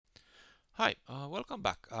Hi, welcome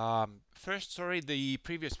back. First, sorry, the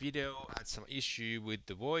previous video had some issue with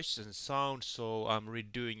the voice and sound, so I'm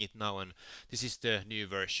redoing it now, and this is the new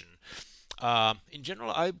version. In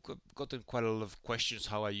general, I've gotten quite a lot of questions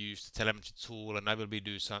how I use the telemetry tool, and I will be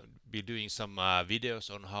doing some videos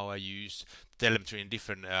on how I use telemetry in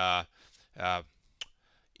different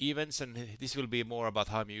events, and this will be more about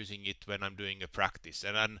how I'm using it when I'm doing a practice.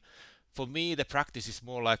 And for me, the practice is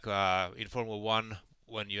more like in Formula One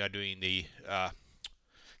when you are doing the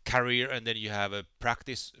career, and then you have a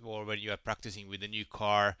practice, or when you are practicing with a new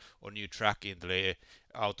car or new track in the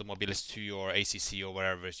Automobilista or ACC or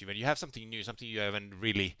wherever. So when you have something new, something you haven't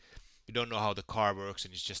really, you don't know how the car works,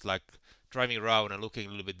 and it's just like driving around and looking a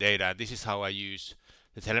little bit data. And this is how I use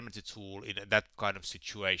the telemetry tool in that kind of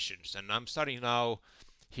situations. And I'm starting now.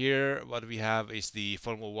 Here, what we have is the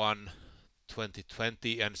Formula One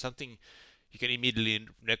 2020, and something you can immediately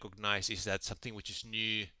recognize is that something which is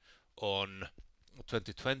new on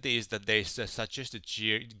 2020 is that there's a suggested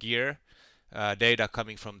gear data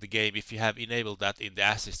coming from the game. If you have enabled that in the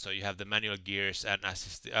assist, so you have the manual gears and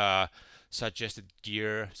assist suggested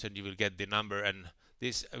gear, so you will get the number. And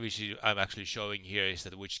this, which I'm actually showing here, is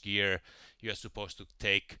that which gear you are supposed to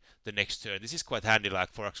take the next turn. This is quite handy,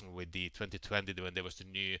 like for example with the 2020 when there was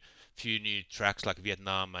the few new tracks like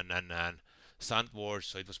Vietnam and Sandwars.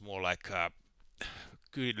 So it was more like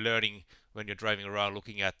good learning when you're driving around,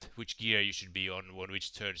 looking at which gear you should be on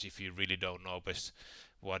which turns if you really don't know but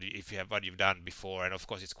if you have what you've done before. And of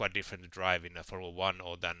course it's quite different to drive in a Formula 1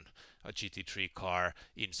 or than a GT3 car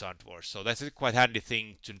in Sandwars. So that's a quite handy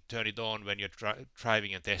thing to turn it on when you're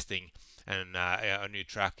driving and testing and a new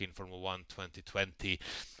track in Formula 1 2020.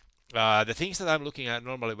 The things that I'm looking at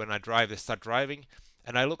normally when I start driving,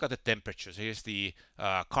 and I look at the temperatures. Here's the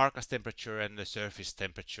carcass temperature and the surface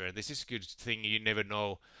temperature. And this is a good thing. You never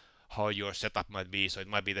know how your setup might be. So it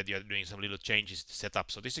might be that you're doing some little changes to setup.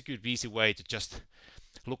 So this is a good, easy way to just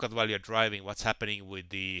look at while you're driving what's happening with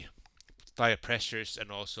the tire pressures and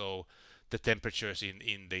also the temperatures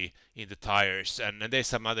in the tires. And there's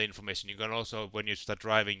some other information. You can also, when you start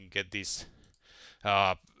driving, get this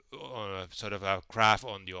uh, sort of a graph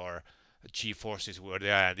on your G forces where they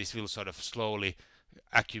are. This will sort of slowly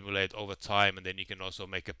accumulate over time, and then you can also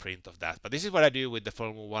make a print of that. But this is what I do with the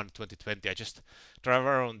Formula 1 2020. I just drive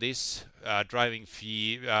around this driving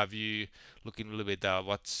view, looking a little bit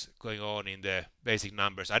what's going on in the basic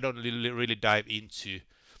numbers. I don't really dive into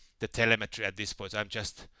the telemetry at this point. So I'm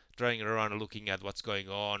just driving around and looking at what's going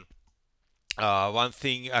on. One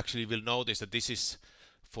thing actually we'll notice that this is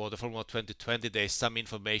for the Formula 2020. There is some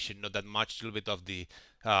information, not that much, a little bit of the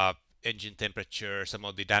engine temperature, some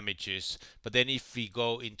of the damages. But then if we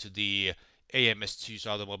go into the AMS2, so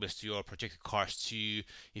Automobilista or Projected Cars 2,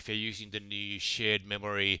 if you're using the new shared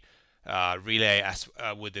memory relay as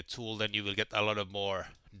with the tool, then you will get a lot of more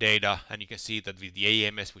data. And you can see that with the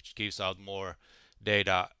AMS, which gives out more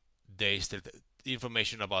data, there is the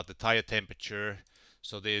information about the tire temperature.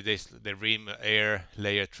 So there's the rim, air,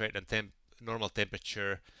 layer, tread, and normal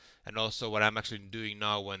temperature. And also what I'm actually doing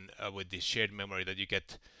now when with the shared memory, that you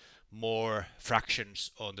get more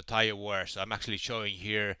fractions on the tire wear. So I'm actually showing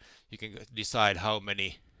here, you can decide how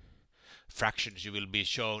many fractions you will be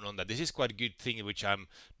shown on that. This is quite a good thing which I'm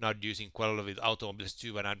not using quite a lot with automobiles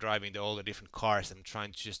too when I'm driving all the different cars. I'm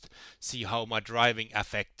trying to just see how my driving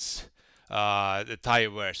affects the tire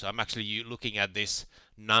wear. So I'm actually looking at this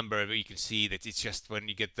number where you can see that it's just when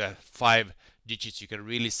you get the 5 digits, you can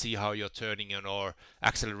really see how you're turning on or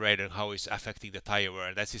accelerating, how it's affecting the tire wear.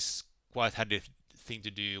 And that is quite handy thing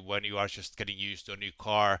to do when you are just getting used to a new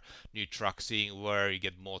car, new truck, seeing where you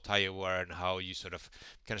get more tire wear and how you sort of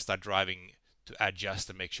can start driving to adjust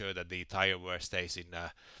and make sure that the tire wear stays in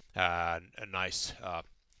a nice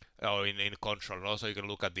or in control. And also you can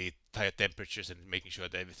look at the tire temperatures and making sure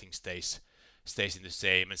that everything stays in the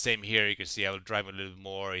same. And same here, you can see I will drive a little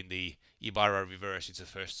more in the Ibarra reverse. It's the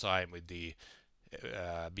first time with the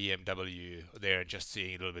BMW there, and just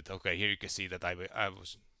seeing a little bit. Okay, here you can see that I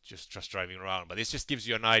was just driving around, but this just gives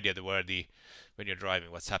you an idea of where when you're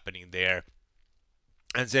driving, what's happening there.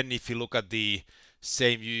 And then if you look at the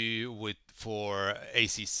same view with for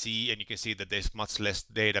ACC, and you can see that there's much less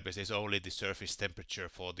data because there's only the surface temperature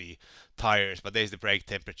for the tires, but there's the brake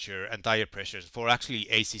temperature and tire pressures. For actually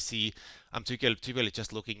ACC, I'm typically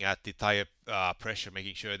just looking at the tire pressure,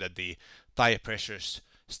 making sure that the tire pressures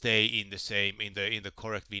stay in the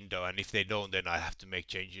correct window, and if they don't, then I have to make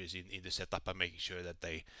changes in the setup and making sure that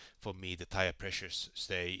for me the tire pressures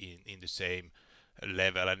stay in the same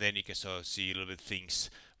level. And then you can sort of see a little bit things.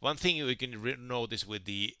 One thing you can notice with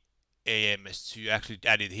the AMS2 actually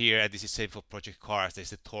added here, and this is same for Project Cars,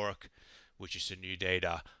 there's the torque, which is a new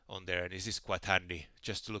data on there. And this is quite handy,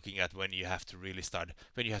 just looking at when you have to really start,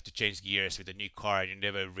 when you have to change gears with a new car, and you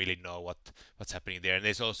never really know what's happening there. And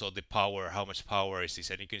there's also the power, how much power is this,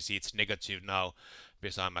 and you can see it's negative now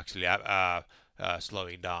because I'm actually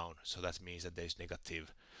slowing down. So that means that there's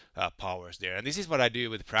negative powers there. And this is what I do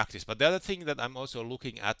with practice. But the other thing that I'm also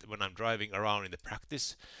looking at when I'm driving around in the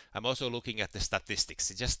practice, I'm also looking at the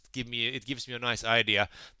statistics. It gives me a nice idea.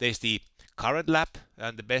 There's the current lap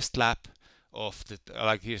and the best lap of the,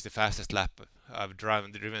 like here's the fastest lap I've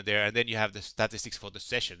driven there, and then you have the statistics for the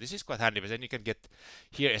session. This is quite handy because then you can get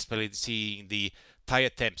here, especially seeing the tire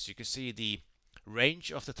temps. You can see the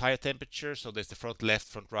range of the tire temperature. So there's the front left,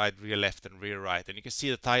 front right, rear left, and rear right, and you can see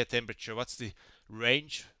the tire temperature, what's the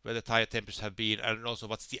range where the tire temperatures have been, and also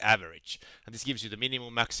what's the average. And this gives you the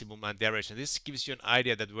minimum, maximum, and the average. And this gives you an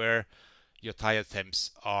idea that where your tire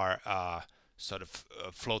temps are sort of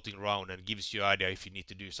floating around, and gives you an idea if you need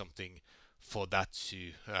to do something for that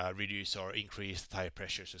to reduce or increase the tire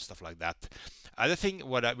pressures and stuff like that. Other thing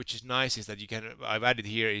which is nice is that I've added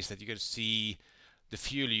here is that you can see the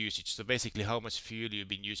fuel usage. So basically how much fuel you've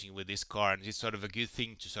been using with this car, and it's sort of a good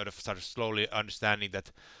thing to sort of start slowly understanding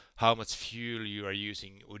that how much fuel you are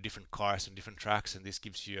using with different cars and different tracks. And this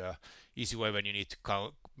gives you a easy way when you need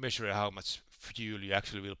to measure how much fuel you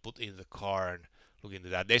actually will put in the car and look into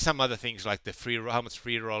that. There's some other things like the how much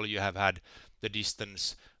free roll you have had, the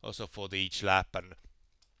distance also for the each lap,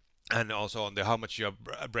 and also on the how much you're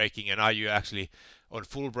braking, and are you actually on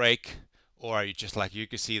full brake, or are you just like, you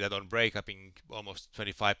can see that on brake I've been almost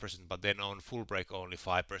 25%, but then on full brake only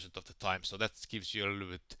 5% of the time. So that gives you a little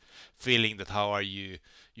bit feeling that how are you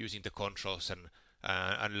using the controls, and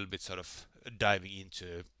a little bit sort of diving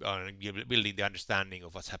into building the understanding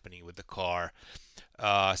of what's happening with the car.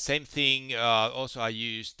 Same thing, also I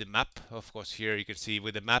use the map. Of course, here you can see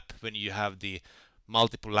with the map, when you have the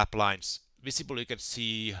multiple lap lines visible, you can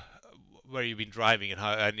see where you've been driving,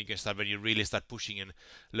 and you can start, when you really start pushing and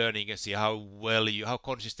learning, you can see how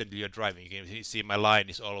consistently you're driving. You can see my line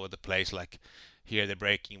is all over the place, like here the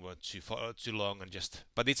braking was too long,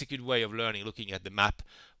 but it's a good way of learning, looking at the map,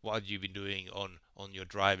 what you've been doing on your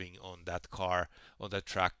driving on that car, on that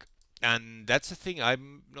track. And that's the thing,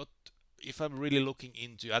 if I'm really looking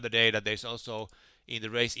into other data, there's also in the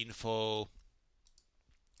race info,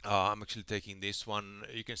 I'm actually taking this one.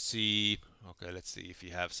 You can see, okay, let's see if you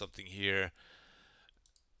have something here.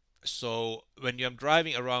 So when you're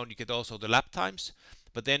driving around, you get also the lap times,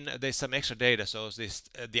 but then there's some extra data. So this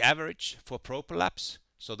the average for proper laps.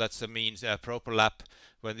 So that means proper lap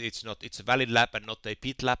when it's a valid lap and not a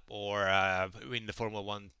pit lap, or in the Formula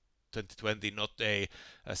 1 2020 not a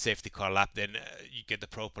safety car lap, then you get the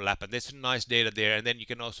proper lap, and there's some nice data there. And then you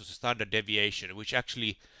can also standard deviation, which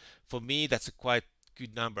actually for me that's a quite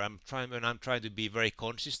good number. When I'm trying to be very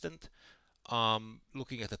consistent,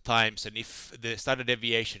 looking at the times, and if the standard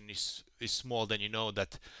deviation is small, then you know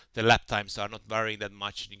that the lap times are not varying that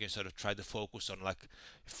much, and you can sort of try to focus on, like,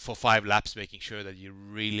 for 5 laps, making sure that you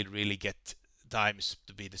really get times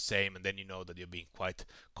to be the same, and then you know that you're being quite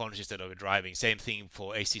consistent over driving. Same thing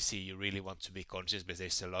for ACC, you really want to be consistent, because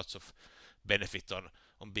there's lots of benefit on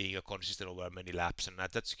being a consistent over many laps, and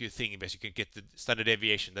that's a good thing, because you can get the standard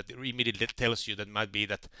deviation that immediately tells you that might be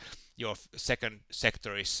that your second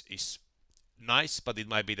sector is nice, but it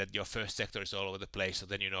might be that your first sector is all over the place. So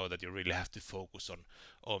then you know that you really have to focus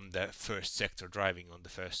on the first sector, driving on the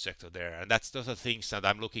first sector there. And those are things that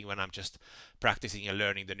I'm looking when I'm just practicing and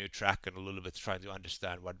learning the new track, and a little bit trying to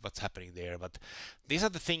understand what's happening there. But these are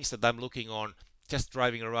the things that I'm looking on, just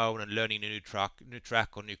driving around and learning a new track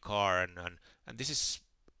or new car, and this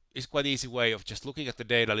is quite an easy way of just looking at the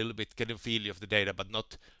data a little bit, getting a feel of the data, but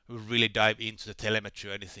not really dive into the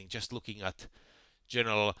telemetry or anything. Just looking at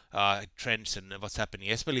general trends and what's happening.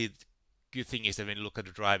 Especially good thing is that when you look at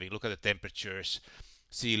the driving, look at the temperatures,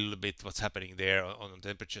 see a little bit what's happening there on the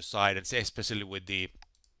temperature side, and especially with the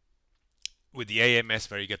AMS,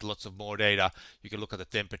 where you get lots of more data. You can look at the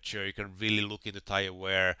temperature, you can really look into tire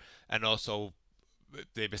wear, and also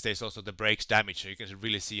there's also the brakes damage, so you can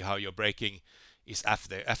really see how your braking is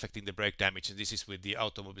affecting the brake damage. And this is with the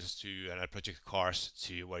Automobilista 2 and Project Cars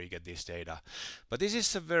 2, where you get this data. But this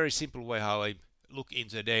is a very simple way how I look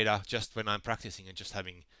into the data, just when I'm practicing and just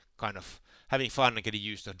having fun and getting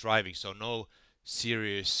used to driving. So no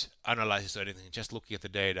serious analysis or anything, just looking at the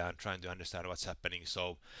data and trying to understand what's happening.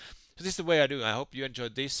 So this is the way I do. I hope you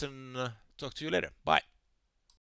enjoyed this, and talk to you later. Bye.